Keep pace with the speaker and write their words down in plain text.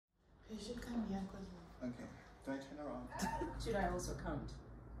should come here. Okay. Do I turn around? Should I also count?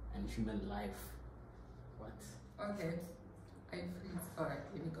 And human life. What? Okay. Alright,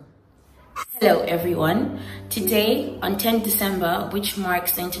 here we go. Hello everyone. Today, on 10 December, which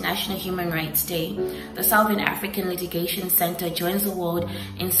marks the International Human Rights Day, the Southern African Litigation Centre joins the world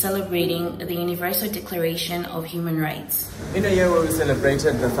in celebrating the Universal Declaration of Human Rights. In a year where we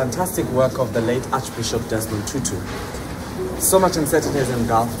celebrated the fantastic work of the late Archbishop Desmond Tutu, so much uncertainty has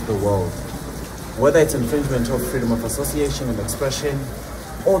engulfed the world. Whether it's infringement of freedom of association and expression,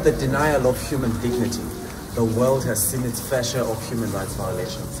 or the denial of human dignity, the world has seen its fair share of human rights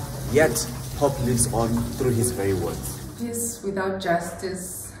violations. Yet, hope lives on through his very words. Peace without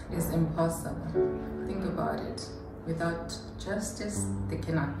justice is impossible. Think about it. Without justice, there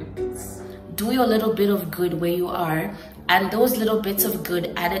cannot be peace. Do your little bit of good where you are, and those little bits of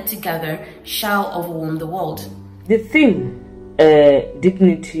good added together shall overwhelm the world. The theme,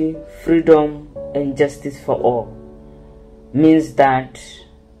 dignity, freedom, and justice for all, means that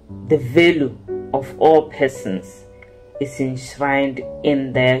the value of all persons is enshrined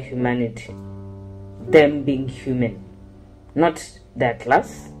in their humanity, them being human, not their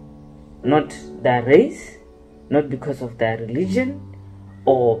class, not their race, not because of their religion,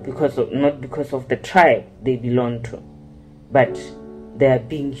 or not because of the tribe they belong to, but their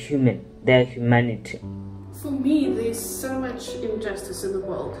being human, their humanity. For me, there's so much injustice in the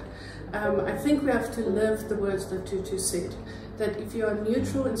world. I think we have to live the words that Tutu said, that if you are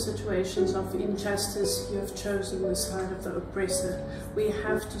neutral in situations of injustice, you have chosen the side of the oppressor. We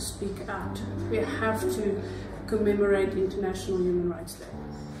have to speak out. We have to commemorate International Human Rights Day.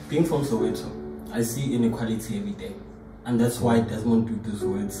 Being from Soweto, I see inequality every day. And that's why Desmond Tutu's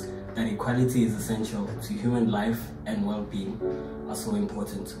words that equality is essential to human life and well-being are so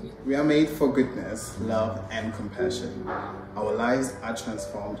important to me. We are made for goodness, love, and compassion. Our lives are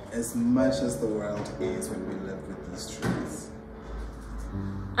transformed as much as the world is when we live with these truths.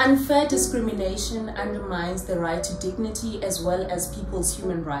 Unfair discrimination undermines the right to dignity as well as people's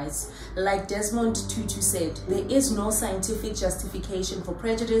human rights. Like Desmond Tutu said, there is no scientific justification for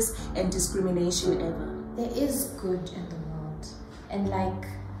prejudice and discrimination ever. There is good in the world, and like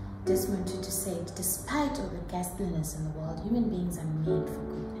Desmond Tutu said, despite all the ghastliness in the world, human beings are made for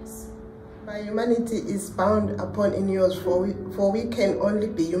goodness. My humanity is bound upon in yours, for we can only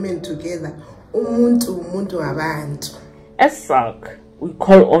be human together. Umuntu, umuntu abantu. As SALC, we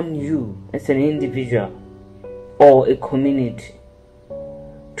call on you as an individual or a community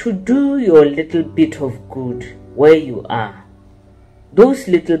to do your little bit of good where you are. Those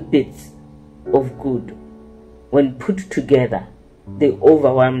little bits of good, when put together, they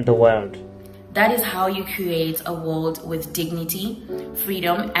overwhelm the world. That is how you create a world with dignity,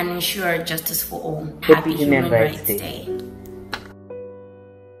 freedom, and ensure justice for all. Happy Human Rights Day.